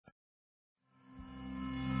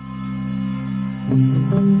Hello,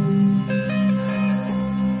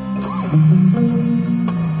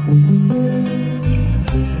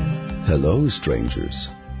 strangers,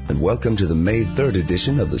 and welcome to the May 3rd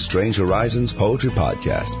edition of the Strange Horizons Poetry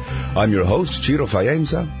Podcast. I'm your host, Ciro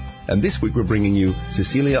Faienza, and this week we're bringing you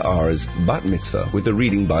Cecilia R's Bat Mitzvah with a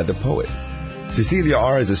reading by the poet. Cecilia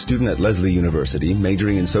R is a student at Lesley University,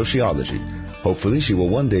 majoring in sociology. Hopefully she will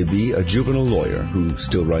one day be a juvenile lawyer who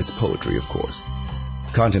still writes poetry, of course.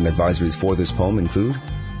 Content advisories for this poem include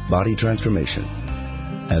body transformation.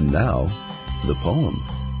 And now, the poem.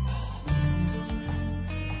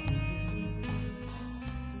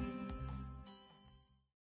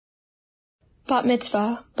 Bat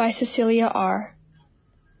Mitzvah by Cecilia R.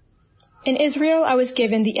 In Israel I was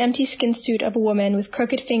given the empty skin suit of a woman with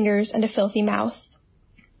crooked fingers and a filthy mouth.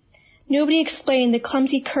 Nobody explained the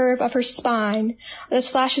clumsy curve of her spine or the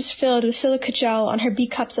splashes filled with silica gel on her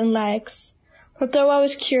B-cups and legs. But though I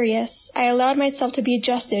was curious, I allowed myself to be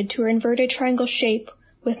adjusted to her inverted triangle shape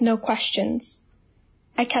with no questions.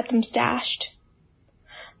 I kept them stashed.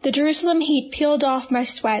 The Jerusalem heat peeled off my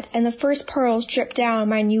sweat and the first pearls dripped down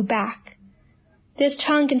my new back. This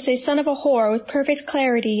tongue can say son of a whore with perfect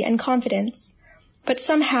clarity and confidence, but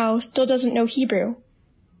somehow still doesn't know Hebrew.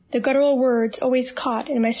 The guttural words always caught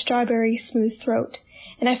in my strawberry smooth throat,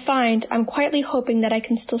 and I find I'm quietly hoping that I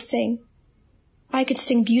can still sing. I could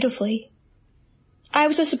sing beautifully. I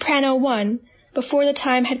was a soprano one before the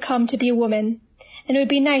time had come to be a woman, and it would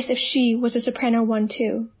be nice if she was a soprano one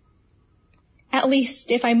too. At least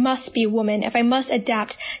if I must be a woman, if I must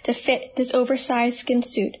adapt to fit this oversized skin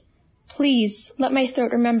suit, please let my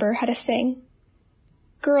throat remember how to sing.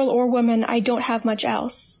 Girl or woman, I don't have much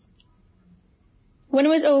else. When it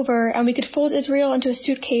was over and we could fold Israel into a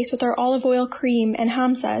suitcase with our olive oil cream and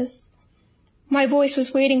hamsas, my voice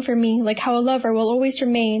was waiting for me like how a lover will always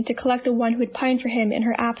remain to collect the one who would pine for him in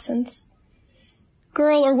her absence.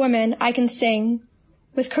 Girl or woman, I can sing.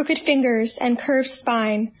 With crooked fingers and curved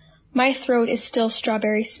spine, my throat is still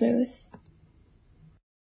strawberry smooth.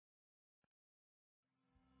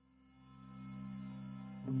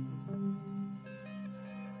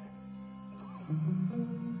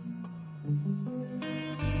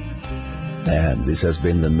 And this has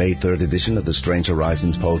been the May 3rd edition of the Strange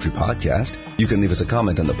Horizons Poetry Podcast. You can leave us a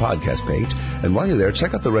comment on the podcast page. And while you're there,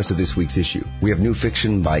 check out the rest of this week's issue. We have new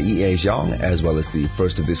fiction by E.A. Zhang, as well as the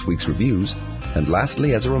first of this week's reviews. And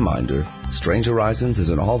lastly, as a reminder, Strange Horizons is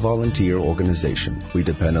an all-volunteer organization. We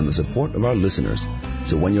depend on the support of our listeners.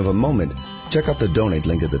 So when you have a moment, check out the donate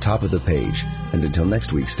link at the top of the page. And until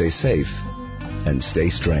next week, stay safe and stay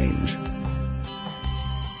strange.